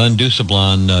Glenn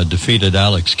Dussablon defeated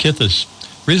Alex Kithis.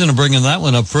 Reason I'm bringing that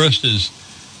one up first is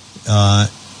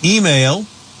email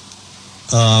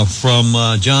from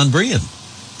John Brian.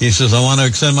 He says, I want to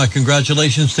extend my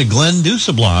congratulations to Glenn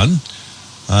Dussablon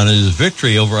on his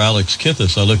victory over Alex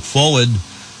Kithis. I look forward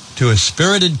to a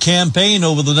spirited campaign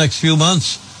over the next few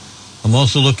months. I'm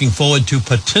also looking forward to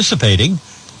participating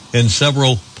in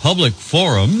several public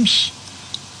forums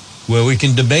where we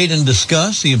can debate and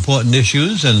discuss the important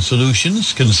issues and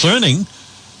solutions concerning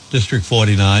District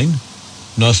 49.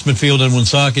 North Smithfield and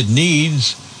Woonsocket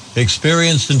needs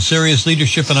experienced and serious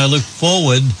leadership, and I look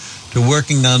forward to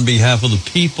working on behalf of the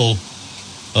people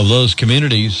of those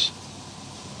communities.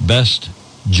 Best,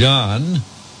 John.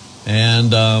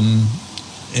 And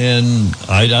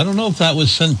I don't know if that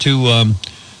was sent to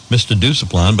Mr.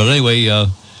 Dussablon, but anyway,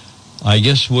 I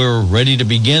guess we're ready to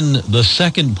begin the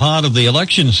second part of the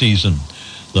election season.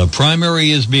 The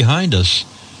primary is behind us,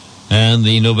 and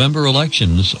the November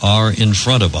elections are in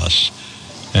front of us.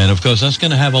 And, of course, that's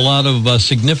going to have a lot of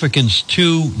significance,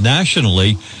 too,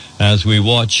 nationally, as we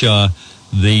watch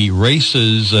the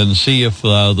races and see if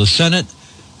the Senate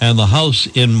and the House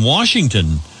in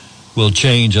Washington will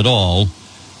change at all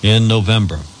in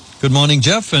November. Good morning,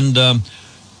 Jeff, and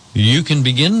you can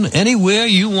begin anywhere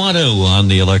you want to on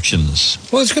the elections.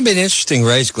 Well, it's going to be an interesting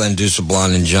race, Glenn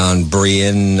Dussablon and John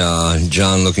Brian.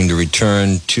 John looking to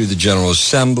return to the General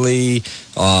Assembly.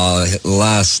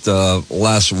 Last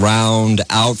round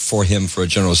out for him for a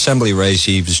General Assembly race,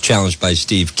 he was challenged by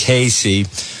Steve Casey,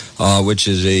 which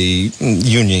is a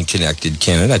union-connected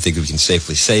candidate. I think we can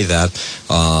safely say that.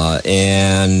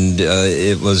 And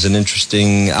it was an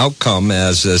interesting outcome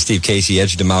as Steve Casey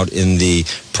edged him out in the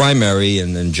primary,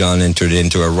 and then John entered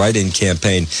into a write-in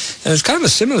campaign. And it's kind of a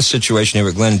similar situation here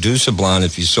with Glenn Dussablon.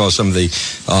 If you saw some of the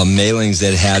mailings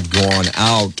that had gone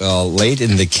out late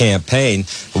in the campaign,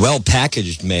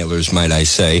 well-packaged mailers, might I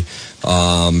say,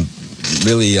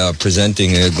 really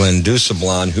presenting Glenn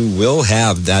Dussablon, who will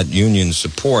have that union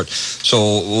support.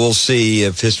 So we'll see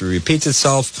if history repeats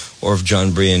itself or if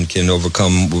John Brian can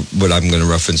overcome what I'm going to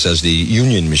reference as the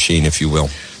union machine, if you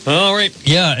will. All right.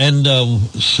 Yeah, and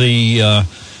see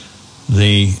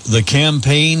the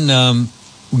campaign,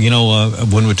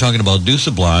 when we're talking about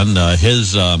Dussablon,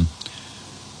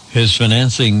 his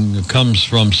financing comes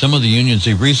from some of the unions.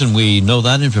 The reason we know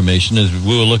that information is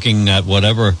we were looking at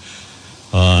whatever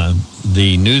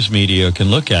the news media can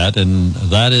look at, and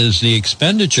that is the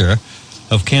expenditure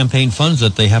of campaign funds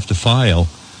that they have to file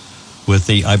with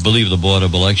the, I believe, the Board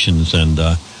of Elections, and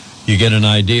you get an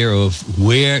idea of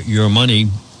where your money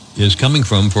is coming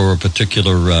from for a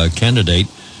particular candidate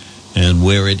and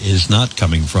where it is not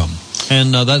coming from.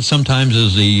 And that sometimes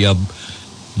is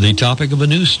the topic of a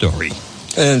news story.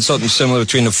 And something similar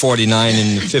between the 49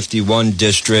 and the 51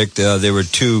 district. There were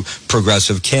two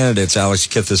progressive candidates, Alex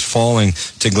Kithis falling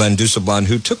to Glenn Dusselblan,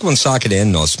 who took Woonsocket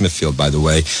and North Smithfield, by the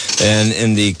way. And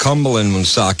in the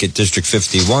Cumberland-Woonsocket District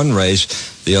 51 race,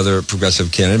 the other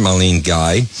progressive candidate, Marlene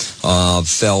Guy,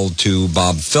 fell to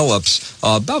Bob Phillips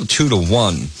about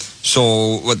 2-1.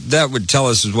 So what that would tell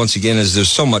us is, once again, is there's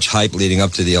so much hype leading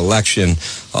up to the election,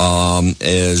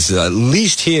 is at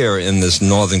least here in this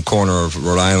northern corner of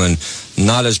Rhode Island,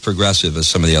 not as progressive as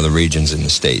some of the other regions in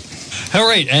the state. All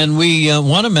right, and we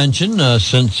want to mention,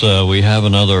 since we have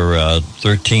another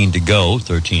 13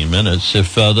 minutes,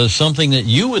 if there's something that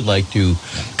you would like to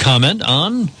comment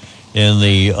on in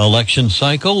the election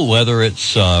cycle, whether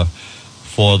it's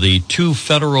for the two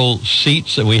federal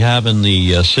seats that we have in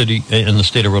the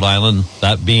state of Rhode Island,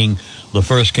 that being the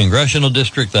 1st Congressional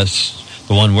District, that's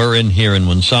the one we're in here in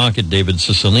Woonsocket, David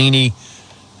Cicilline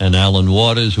and Alan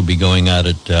Waters will be going at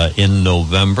it in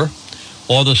November,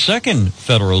 or the 2nd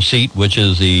federal seat, which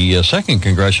is the 2nd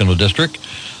Congressional District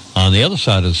on the other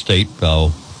side of the state,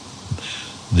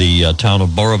 the town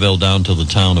of Burrillville down to the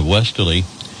town of Westerly,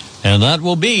 and that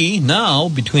will be now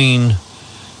between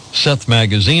Seth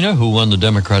Magaziner, who won the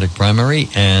Democratic primary,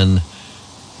 and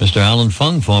Mr. Alan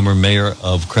Fung, former mayor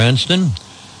of Cranston.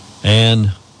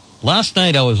 And last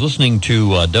night I was listening to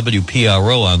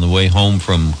WPRO on the way home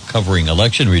from covering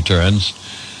election returns,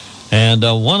 and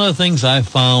one of the things I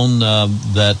found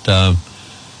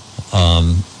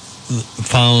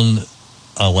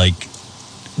like,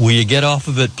 will you get off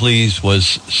of it, please, was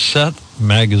Seth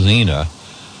Magaziner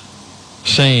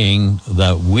saying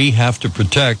that we have to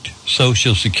protect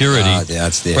Social Security.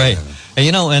 That's the right.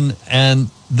 And and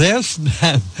there's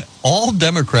all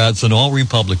Democrats and all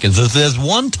Republicans. If there's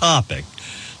one topic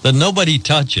that nobody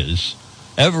touches,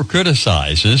 ever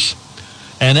criticizes,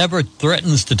 and ever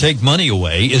threatens to take money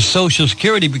away, is Social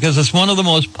Security, because it's one of the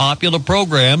most popular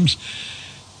programs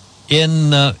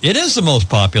it is the most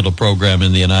popular program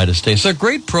in the United States. It's a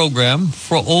great program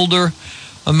for older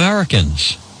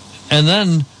Americans. And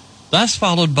then that's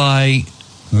followed by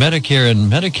Medicare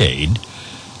and Medicaid.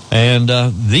 And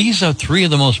these are three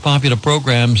of the most popular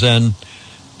programs, and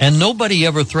nobody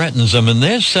ever threatens them. And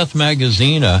there's Seth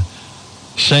Magaziner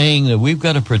saying that we've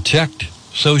got to protect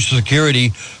Social Security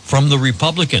from the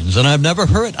Republicans. And I have never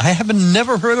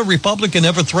heard a Republican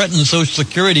ever threaten Social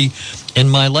Security in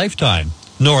my lifetime,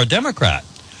 nor a Democrat,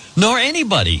 nor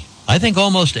anybody. I think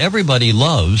almost everybody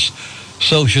loves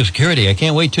Social Security. I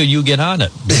can't wait till you get on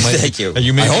it. Thank you. I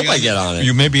hope I get on it.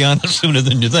 You may be on it sooner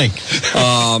than you think.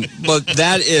 But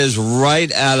that is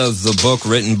right out of the book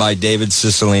written by David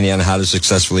Cicilline on how to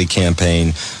successfully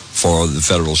campaign for the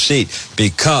federal seat.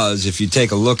 Because if you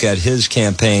take a look at his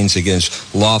campaigns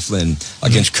against Laughlin,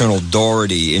 against Colonel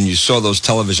Doherty, and you saw those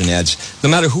television ads, no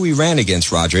matter who he ran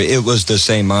against, Roger, it was the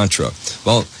same mantra.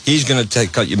 Well, he's going to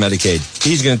cut your Medicaid.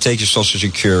 He's going to take your Social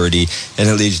Security, and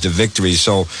it leads to victory.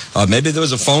 So maybe there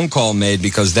was a phone call made,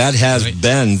 because that has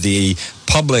been the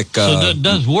public so it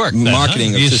does work then,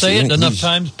 marketing. Huh? You say it enough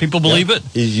times, people believe it?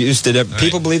 He's used to it.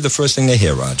 People believe the first thing they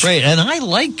hear, Roger. Right, and I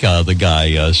like the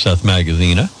guy, Seth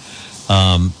Magaziner.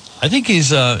 I think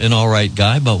he's an all right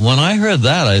guy, but when I heard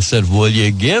that, I said, will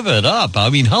you give it up? I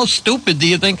mean, how stupid do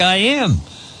you think I am?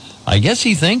 I guess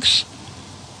he thinks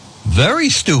very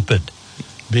stupid,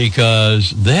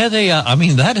 because there they are. I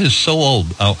mean, that is so old.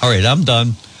 All right, I'm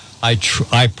done.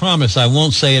 I promise I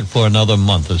won't say it for another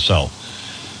month or so,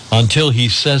 until he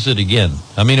says it again.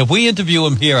 I mean, if we interview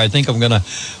him here, I think I'm going to,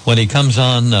 when he comes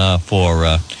on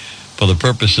for the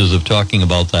purposes of talking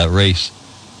about that race,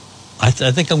 I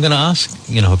think I'm going to ask,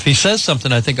 if he says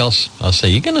something, I think I'll say,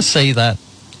 you're going to say that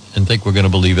and think we're going to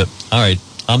believe it. All right,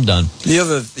 I'm done. The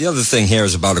other thing here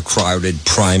is about a crowded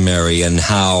primary and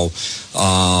how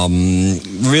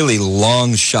really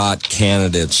long shot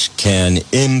candidates can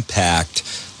impact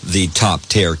the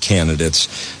top-tier candidates.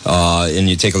 And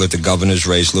you take a look at the governor's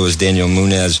race, Luis Daniel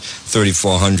Munez,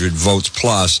 3,400 votes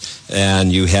plus,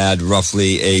 and you had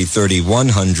roughly a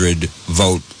 3,100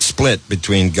 vote split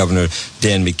between Governor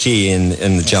Dan McKee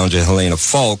and the challenger Helena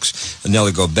Foulkes.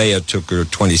 Nellie Gorbea took her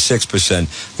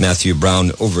 26%, Matthew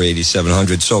Brown over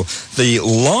 8,700. So the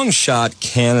long shot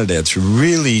candidates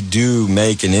really do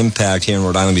make an impact here in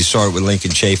Rhode Island. We saw it with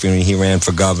Lincoln Chafin when he ran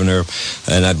for governor,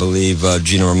 and I believe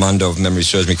Gina Raimondo, if memory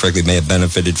serves me correctly, may have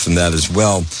benefited from that as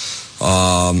well.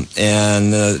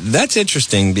 And that's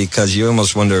interesting because you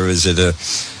almost wonder, is it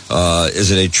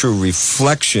a true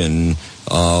reflection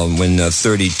when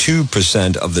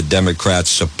 32% of the Democrats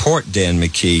support Dan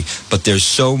McKee, but there's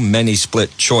so many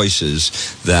split choices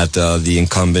that the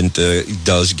incumbent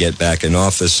does get back in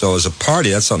office. So as a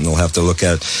party, that's something they'll have to look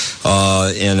at.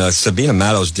 And Sabina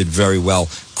Matos did very well,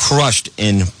 crushed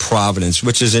in Providence,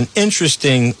 which is an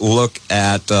interesting look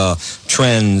at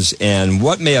trends and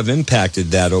what may have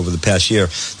impacted that over the past year.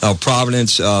 Now,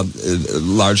 Providence,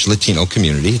 large Latino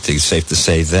community, I think it's safe to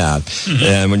say that. Mm-hmm.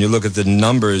 And when you look at the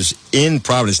numbers in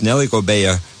Providence, Nellie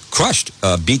Gorbea crushed,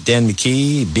 beat Dan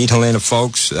McKee, beat Helena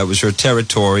Foulkes. That was her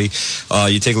territory.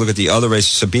 You take a look at the other races.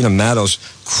 Sabina Matos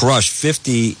crushed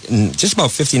just about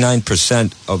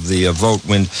 59% of the vote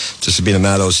went to Sabina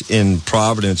Matos in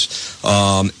Providence,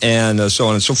 and so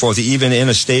on and so forth. Even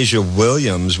Anastasia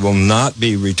Williams will not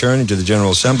be returning to the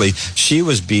General Assembly. She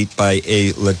was beat by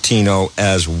a Latino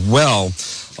as well,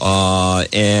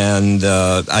 and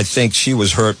I think she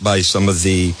was hurt by some of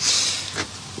the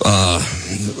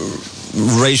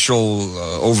racial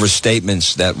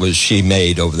overstatements that she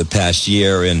made over the past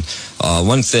year. And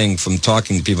one thing from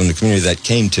talking to people in the community that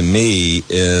came to me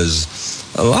is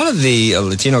a lot of the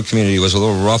Latino community was a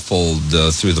little ruffled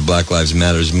through the Black Lives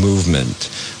Matters movement,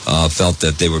 felt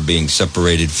that they were being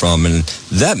separated from, and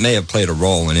that may have played a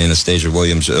role in Anastasia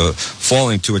Williams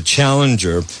falling to a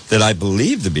challenger that I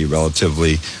believe to be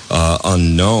relatively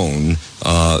unknown,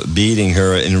 beating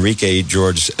her Enrique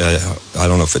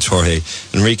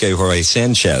Jorge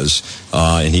Sanchez,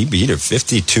 and he beat her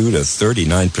 52 to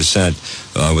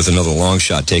 39% with another long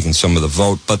shot taking some of the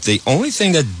vote. But the only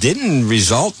thing that didn't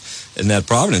result in that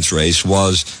Providence race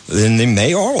was in the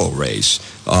mayoral race,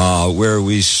 where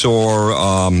we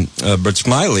saw Brett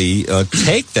Smiley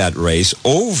take that race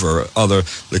over other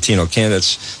Latino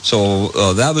candidates.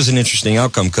 So that was an interesting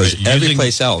outcome because every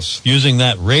place else. Using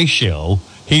that ratio,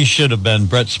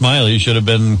 Brett Smiley should have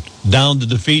been down to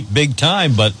defeat big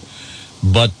time, but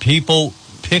people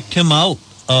picked him out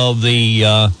of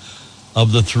the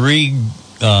three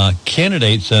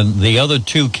candidates, and the other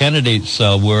two candidates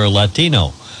were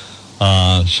Latino.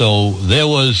 So there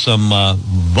was some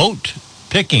vote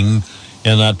picking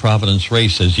in that Providence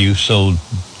race, as you so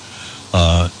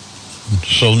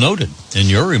noted in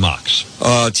your remarks.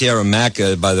 Tiara Mack,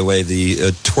 by the way,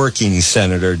 the twerking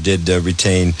senator, did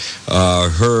retain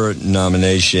her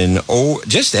nomination.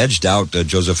 Just edged out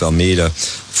Joseph Almeida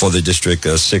for the District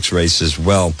 6 race as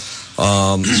well.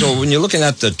 So when you're looking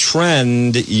at the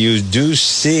trend, you do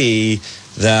see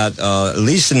that at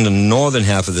least in the northern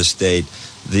half of the state,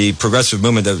 the progressive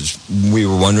movement that we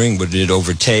were wondering, would it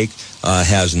overtake,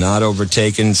 has not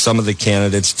overtaken. Some of the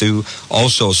candidates, too,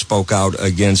 also spoke out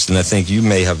against, and I think you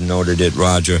may have noted it,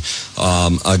 Roger,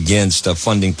 against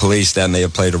funding police. That may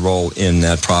have played a role in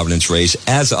that Providence race,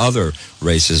 as other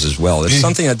races as well. It's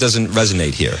something that doesn't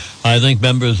resonate here. I think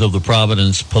members of the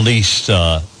Providence Police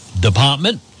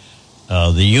Department,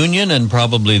 the union, and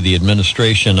probably the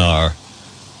administration are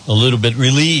a little bit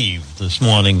relieved this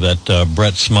morning that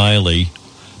Brett Smiley...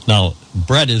 Now,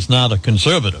 Brett is not a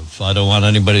conservative. I don't want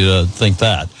anybody to think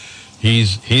that.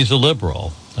 He's a liberal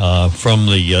from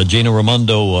the Gina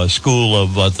Raimondo School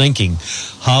of Thinking.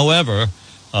 However,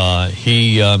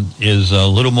 he is a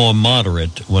little more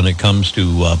moderate when it comes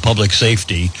to public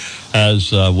safety,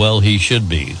 as well he should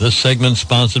be. This segment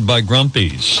sponsored by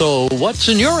Grumpy's. So what's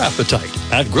in your appetite?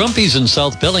 At Grumpy's in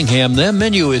South Bellingham, their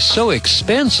menu is so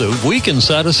expansive we can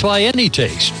satisfy any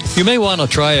taste. You may want to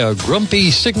try a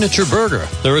Grumpy Signature Burger.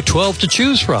 There are 12 to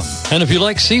choose from. And if you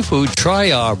like seafood,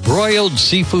 try our broiled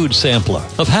seafood sampler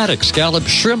of haddock, scallop,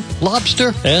 shrimp,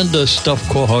 lobster, and a stuffed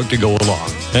quahog to go along.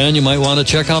 And you might want to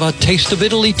check out our Taste of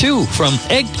Italy, too, from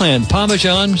eggplant,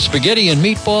 parmesan, spaghetti and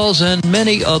meatballs, and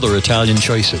many other Italian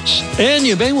choices. And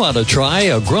you may want to try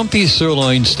a Grumpy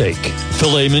sirloin steak,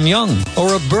 filet mignon,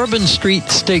 or a Bourbon Street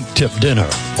steak tip dinner,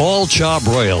 all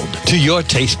char-broiled to your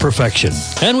taste perfection.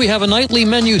 And we have a nightly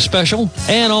menu special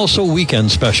and also weekend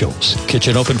specials.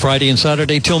 Kitchen open Friday and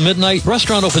Saturday till midnight.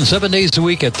 Restaurant open 7 days a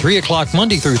week at 3 o'clock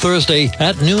Monday through Thursday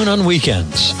at noon on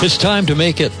weekends. It's time to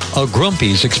make it a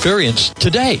Grumpy's experience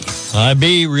today. I'd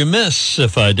be remiss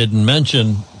if I didn't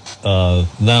mention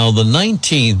now the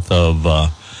 19th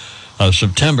of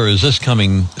September is this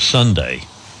coming Sunday,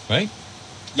 right?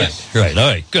 Yes. Right. All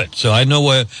right. Good. So I know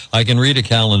where I can read a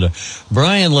calendar.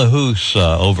 Brian LaHouse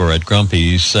over at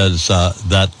Grumpy says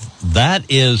that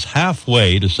is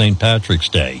halfway to St. Patrick's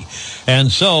Day.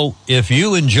 And so if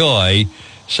you enjoy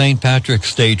St.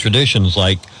 Patrick's Day traditions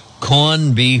like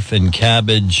corned beef and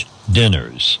cabbage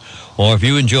dinners, or if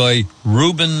you enjoy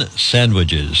Reuben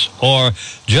sandwiches, or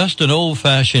just an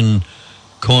old-fashioned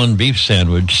corned beef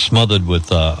sandwich smothered with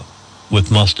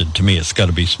mustard. To me, it's got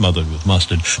to be smothered with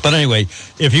mustard. But anyway,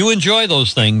 if you enjoy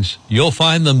those things, you'll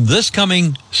find them this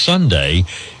coming Sunday,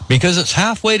 because it's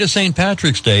halfway to St.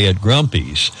 Patrick's Day at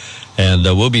Grumpy's. And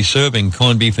we'll be serving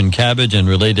corned beef and cabbage and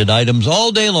related items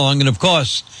all day long. And, of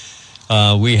course,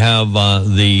 we have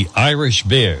the Irish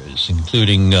beers,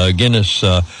 including Guinness,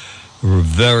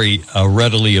 very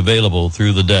readily available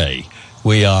through the day.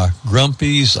 We are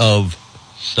Grumpy's of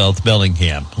South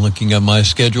Bellingham. Looking at my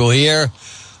schedule here,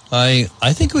 I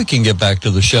think we can get back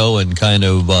to the show and kind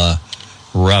of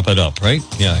wrap it up, right?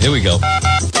 Yeah, here we go.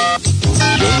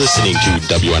 You're listening to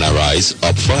WNRI's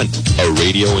Upfront, a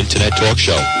radio internet talk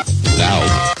show. Now,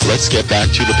 let's get back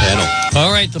to the panel.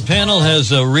 All right, the panel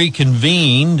has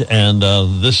reconvened, and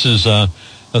this is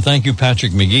thank you,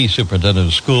 Patrick McGee, Superintendent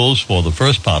of Schools, for the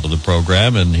first part of the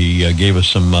program, and he gave us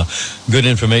some good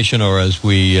information, or as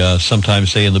we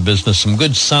sometimes say in the business, some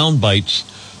good sound bites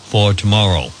for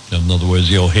tomorrow. In other words,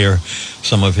 you'll hear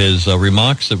some of his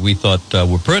remarks that we thought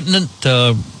were pertinent,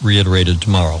 reiterated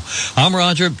tomorrow. I'm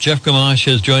Roger. Jeff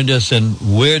Gamache has joined us, and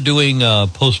we're doing a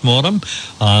postmortem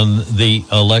on the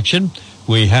election.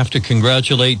 We have to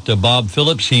congratulate Bob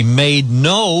Phillips. He made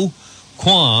no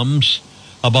qualms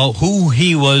about who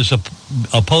he was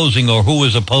opposing or who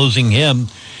was opposing him.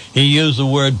 He used the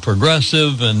word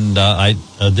progressive, and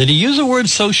did he use the word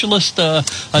socialist?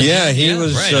 He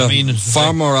was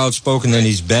far more outspoken than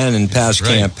he's been in past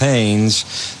campaigns,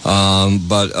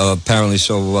 but apparently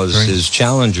so was his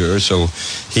challenger, so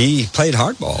he played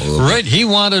hardball a little bit. He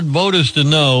wanted voters to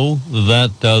know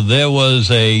that there was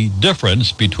a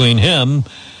difference between him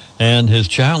and his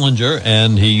challenger,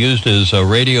 and he used his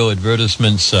radio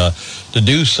advertisements to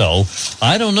do so.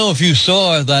 I don't know if you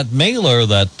saw that mailer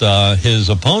that his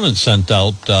opponent sent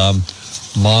out,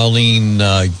 Marlene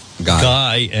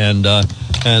Guy, and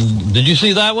did you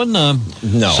see that one? No.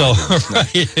 So,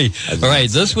 right,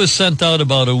 this was sent out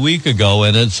about a week ago,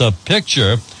 and it's a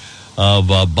picture of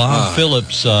Bob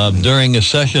Phillips during a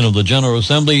session of the General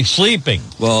Assembly sleeping.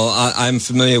 Well, I'm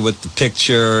familiar with the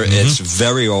picture. Mm-hmm. It's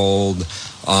very old.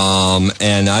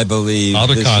 And I believe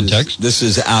out of context. This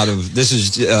is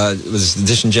was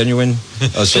disingenuine.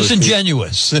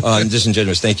 Disingenuous.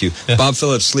 Disingenuous. Thank you. Yeah. Bob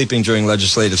Phillips sleeping during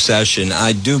legislative session.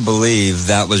 I do believe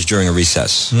that was during a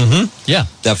recess. Mm-hmm. Yeah,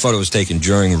 that photo was taken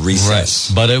during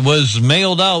recess. Right. But it was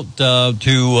mailed out to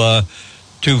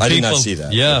people. I did not see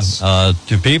that. Yeah, yes.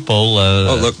 To people.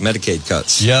 Oh, look, Medicaid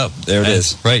cuts. Yeah, there it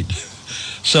is. Right.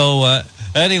 So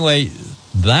anyway.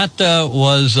 That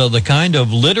was the kind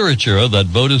of literature that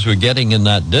voters were getting in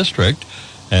that district,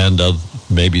 and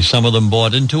maybe some of them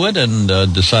bought into it and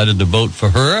decided to vote for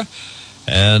her,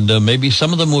 and maybe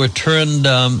some of them were turned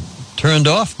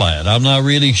off by it. I'm not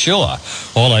really sure.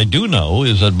 All I do know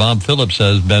is that Bob Phillips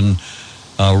has been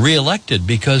reelected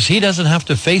because he doesn't have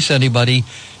to face anybody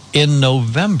in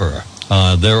November.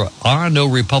 There are no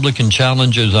Republican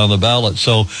challengers on the ballot.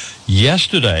 So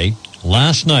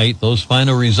last night, those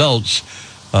final results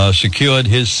secured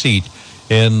his seat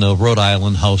in the Rhode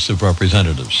Island House of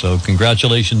Representatives. So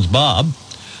congratulations, Bob,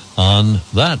 on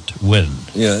that win.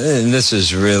 Yeah, and this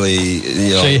is really,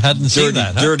 so you hadn't seen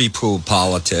that, huh? Dirty pool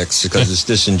politics, because it's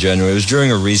disingenuous. It was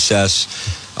during a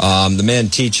recess. The man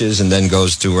teaches and then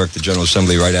goes to work the General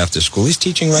Assembly right after school. He's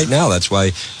teaching right now. That's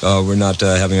why we're not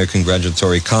having a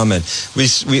congratulatory comment.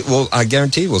 I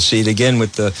guarantee we'll see it again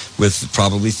with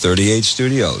probably 38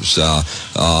 studios.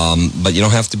 But you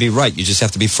don't have to be right. You just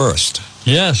have to be first.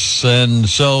 Yes, and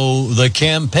so the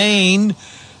campaign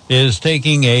is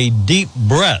taking a deep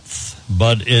breath,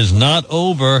 but is not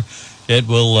over. It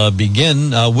will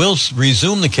begin. We'll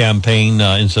resume the campaign,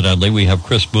 incidentally. We have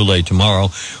Chris Boulay tomorrow.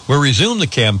 We'll resume the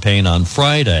campaign on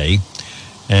Friday,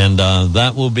 and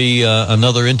that will be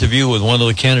another interview with one of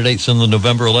the candidates in the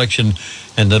November election,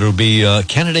 and that'll be a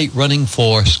candidate running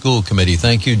for school committee.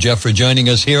 Thank you, Jeff, for joining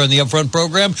us here on the Upfront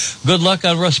program. Good luck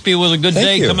on Recipe with a Good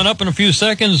Day. You. Coming up in a few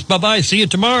seconds. Bye-bye. See you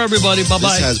tomorrow, everybody.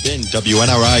 Bye-bye. This has been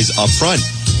WNRI's Upfront,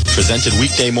 presented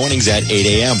weekday mornings at 8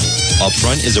 a.m.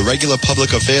 Upfront is a regular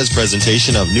public affairs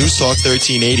presentation of News Talk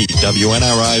 1380,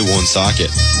 WNRI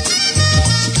Woonsocket.